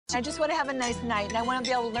I just want to have a nice night, and I want to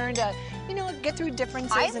be able to learn to, you know, get through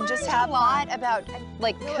differences and just have a lot about,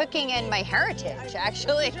 like, cooking and my heritage,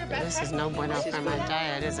 actually. This is no bueno for my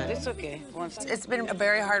diet, is it? It's okay. It's been a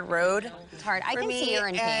very hard road. It's hard. I can see you're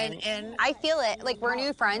in pain. And I feel it. Like, we're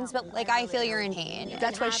new friends, but, like, I feel you're in pain.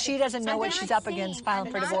 That's why she doesn't know what she's up against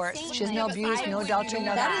filing for divorce. She has no abuse, no adultery,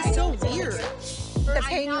 no that is so weird. The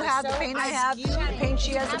pain you have, the pain I have, the pain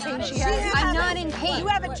she has, the pain she has. I'm not in pain. You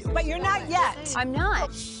haven't, but you're not yet. I'm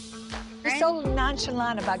not. You're so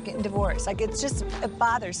nonchalant about getting divorced. Like, it's just, it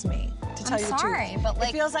bothers me, to tell you the truth. I'm sorry, but, like,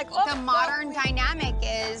 it feels like, oh, the modern dynamic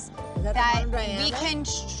is that we can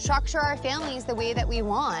structure our families the way that we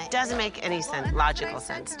want. Doesn't make any sense, logical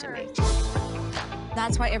sense to me.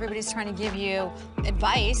 That's why everybody's trying to give you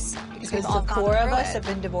advice. Because the four of us have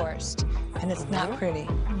been divorced, and it's not pretty.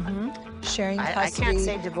 Sharing custody. I can't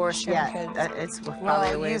say divorce yet. It's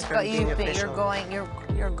probably a ways from being official.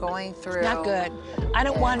 You're going through. Not good. I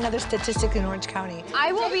don't want another statistic in Orange County.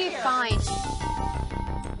 I will be fine.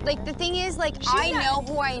 Like, the thing is, like, I know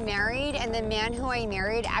who I married, and the man who I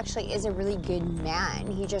married actually is a really good man.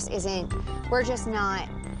 He just isn't, we're just not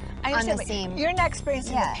on the same. You're not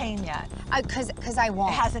experiencing the pain yet. Because I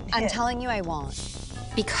won't. It hasn't hit. I'm telling you, I won't.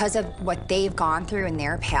 Because of what they've gone through in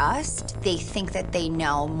their past, they think that they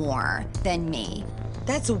know more than me.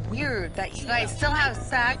 That's weird that you guys still have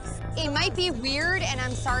sex. It might be weird, and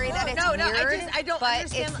I'm sorry that it's weird, I don't but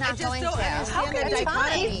understand. it's not I just going don't to. understand the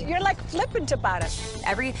dichotomy. You're like flippant about it.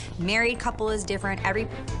 Every married couple is different. Every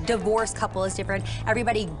divorced couple is different.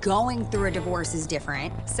 Everybody going through a divorce is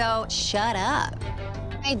different. So shut up.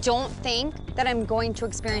 I don't think that I'm going to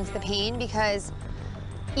experience the pain because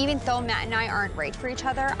even though Matt and I aren't right for each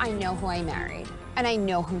other, I know who I married. And I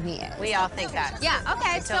know who he is. We all think that. Yeah,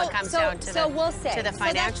 okay. Until it comes down to we'll say. to the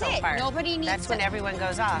financial that's it. part. Nobody needs That's when everyone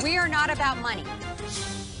goes off. We are not about money.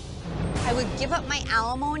 I would give up my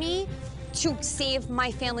alimony to save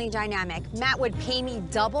my family dynamic. Matt would pay me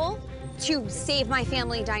double to save my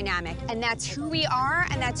family dynamic. And that's who we are,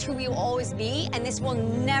 and that's who we will always be, and this will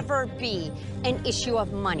never be an issue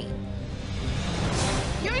of money.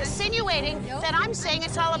 You're insinuating that I'm saying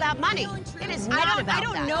it's all about money. It is not about that. I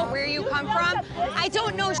don't know where you come from. I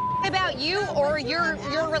don't know about you or your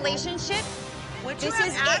relationship. This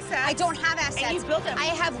is it. I don't have assets. And you built it. I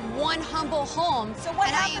have one humble home. So what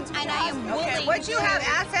and I am willing. Okay, once you have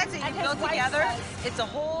assets and you build together, it's a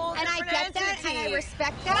whole and I get that, and I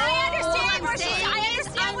respect that. I understand what she's saying. I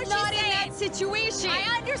understand what she's saying. I'm not in that situation.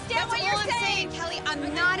 I understand what you're saying. Kelly.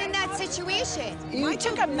 I'm not in that situation. You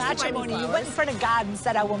took a matrimony. You went in front of God and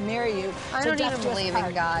said, I will marry you. I don't even believe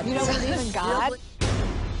in God. You don't believe in God?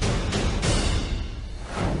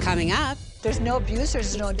 Coming up. There's no abuse,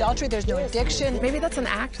 there's no adultery, there's no addiction. Maybe that's an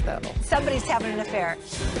act, though. Somebody's having an affair.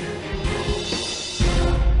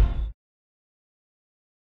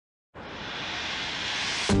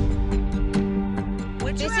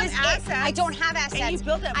 This is it. I don't have assets. And you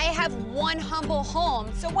built them. I have one humble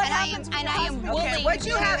home. So what happens when I am willing. Okay, once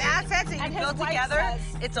you have assets and you And build his wife together,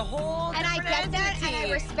 says- it's a whole And I different get that, and I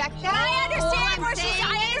entity. respect that. I understand All what I'm she's- saying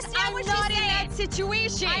I is understand what I'm not she's in that saying.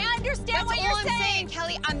 situation. I understand That's what all you're I'm saying, saying.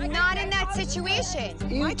 Kelly. I'm not in that situation.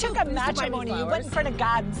 You took a matrimony. You went in front of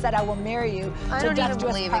God and said, I will marry you. I till don't death even do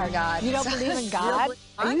us believe in part. God. You don't believe in God?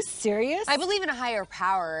 Are you serious? I believe in a higher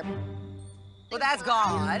power. Well, that's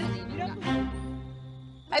God.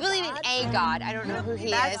 I believe in a God. I don't know who he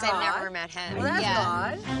That's is. God. I've never met him. Well, that's yeah.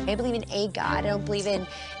 God. I believe in a God. I don't believe in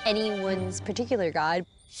anyone's particular God.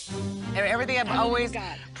 Everything I've always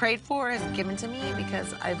prayed for is given to me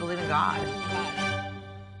because I believe in God.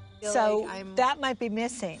 So that might be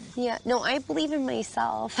missing. Yeah. No, I believe in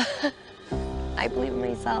myself. I believe in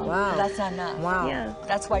myself. But that's not enough. Wow. Yeah.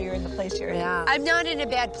 That's why you're in the place you're in. Yeah. I'm not in a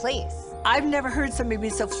bad place. I've never heard somebody be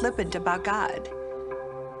so flippant about God.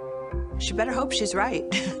 She better hope she's right,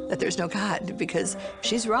 that there's no God, because if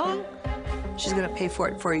she's wrong, she's gonna pay for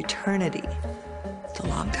it for eternity. It's a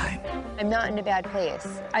long time. I'm not in a bad place.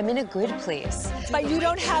 I'm in a good place. But you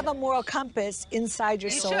don't have a moral compass inside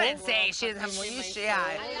your You soul. shouldn't say she doesn't have more. You should, yeah.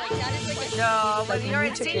 No, but you're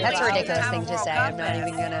insinuating. That's a ridiculous have a thing to moral say. I'm not compass.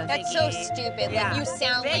 even gonna. That's so stupid. Yeah. Like, you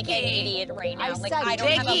sound like an Vicky. idiot right now. Like, said I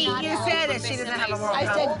don't have Vicky, a you said that she doesn't have a moral I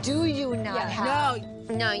compass. said, do you not have?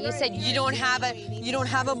 No, you said you don't have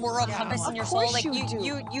a moral compass in your soul. course Like you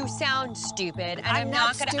do. you sound stupid, and I'm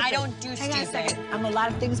not not gonna. I don't do Hang on a stupid. second. I'm a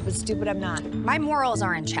lot of things, but stupid I'm not. My morals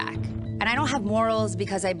are in check. And I don't have morals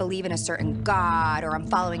because I believe in a certain God or I'm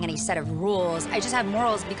following any set of rules. I just have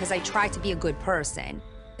morals because I try to be a good person.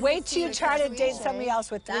 Wait till you try to date somebody else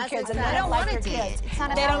with 3 kids and they don't like your kids.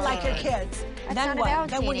 They don't like your kids. Then what?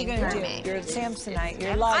 Then what are you going to do? You're Samsonite.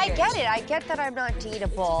 You're luggage. I get it. I get that I'm not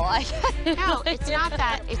dateable. I get it. No, it's not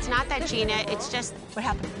that. It's not that, Gina. It's just... What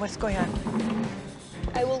happened? What's going on?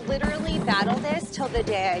 I will literally battle this till the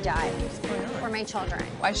day I die for my children.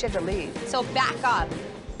 Why'd she have to leave? So back up.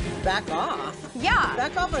 Back off? Yeah.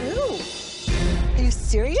 Back off on who? Are you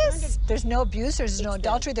serious? There's no abuse, there's no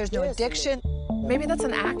adultery, there's no addiction. Maybe that's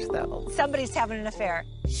an act, though. Somebody's having an affair.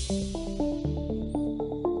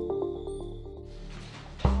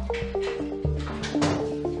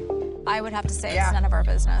 I would have to say it's none of our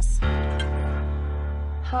business.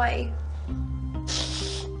 Hi.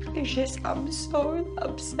 I'm so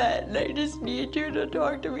upset and I just need you to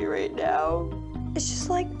talk to me right now. It's just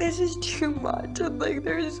like, this is too much and like,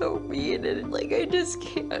 they're so mean and like, I just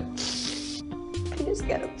can't. I just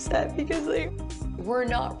get upset because like, we're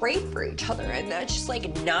not right for each other and that's just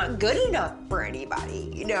like not good enough for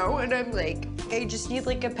anybody, you know? And I'm like, I just need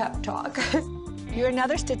like a pep talk. You're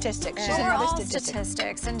another statistic. She's We're another all statistic.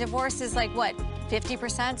 statistics, and divorce is like, what,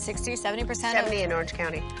 50%, 60, 70%? 70 in Orange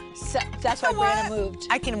County. So, that's why Brianna moved.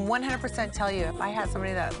 I can 100% tell you, if I had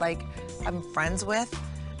somebody that, like, I'm friends with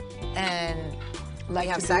and Like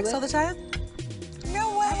have to be sex with? all the time,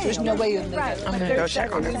 no way. There's no way you'd live it. I'm gonna go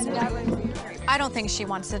check on her. I don't think she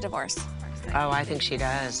wants a divorce. Oh, I think she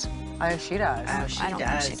does. Oh, she does. Oh, she I don't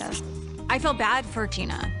does. think she does. I feel bad for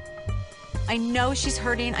Gina. I know she's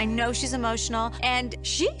hurting, I know she's emotional, and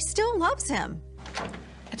she still loves him.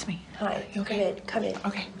 It's me. Hi, You okay? come in.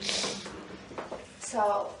 Okay.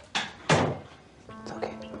 So, It's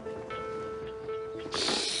okay.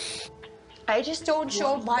 I just don't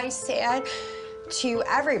show my sad to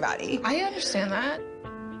everybody. I understand that.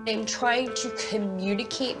 I'm trying to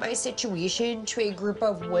communicate my situation to a group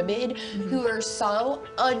of women who are so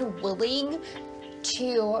unwilling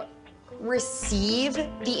to receive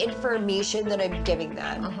the information that I'm giving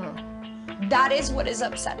them. That is what is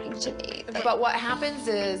upsetting to me. But what happens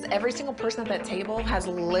is every single person at that table has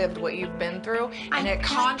lived what you've been through, and it get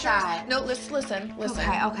conjures. that. No, listen.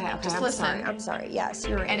 Okay. Just listen. I'm sorry. Yes,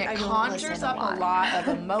 you're right. And it I don't conjures listen up a lot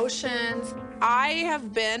of emotions. I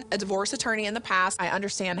have been a divorce attorney in the past. I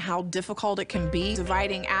understand how difficult it can be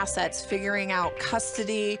dividing assets, figuring out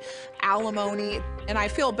custody, alimony, and I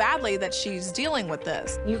feel badly that she's dealing with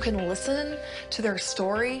this. You can listen to their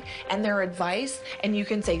story and their advice, and you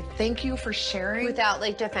can say thank you for sharing. Without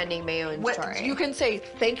like defending my own story. You can say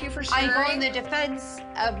thank you for sharing. I go in the defense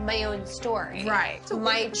of my own story. Right.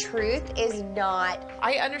 My truth is not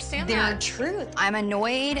I understand their that. truth. I'm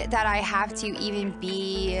annoyed that I have to even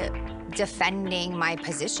be defending my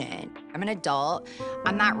position. I'm an adult.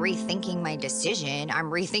 I'm not rethinking my decision. I'm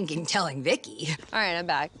rethinking telling Vicki. All right, I'm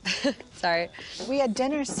back. Sorry. We had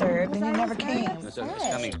dinner served and you never came. It's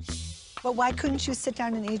coming. But why couldn't you sit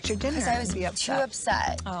down and eat your dinner? Because I was and be too upset?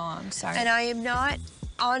 upset. Oh, I'm sorry. And I am not,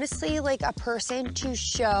 honestly, like a person to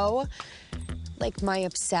show like my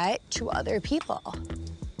upset to other people.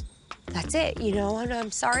 That's it, you know, and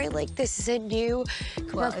I'm sorry, like, this isn't new.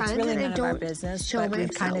 Well, We're friends it's really and I none of our don't business, show but we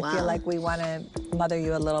myself kind of feel well. like we want to mother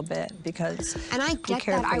you a little bit because And I we get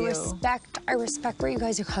care that. for I you. respect where you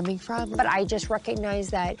guys are coming from, but I just recognize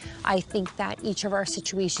that I think that each of our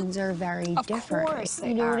situations are very Of different. course they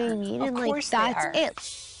you know what I are. mean? Of And course like they that's are.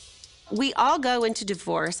 it. We all go into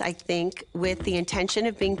divorce, I think, with the intention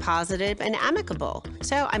of being positive and amicable.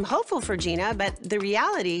 So I'm hopeful for Gina, but the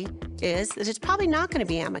reality is that it's probably not going to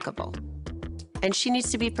be amicable. And she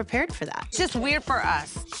needs to be prepared for that. It's just weird for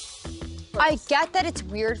us. I get that it's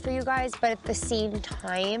weird for you guys, but at the same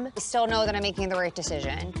time, I still know that I'm making the right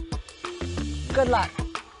decision. Good luck.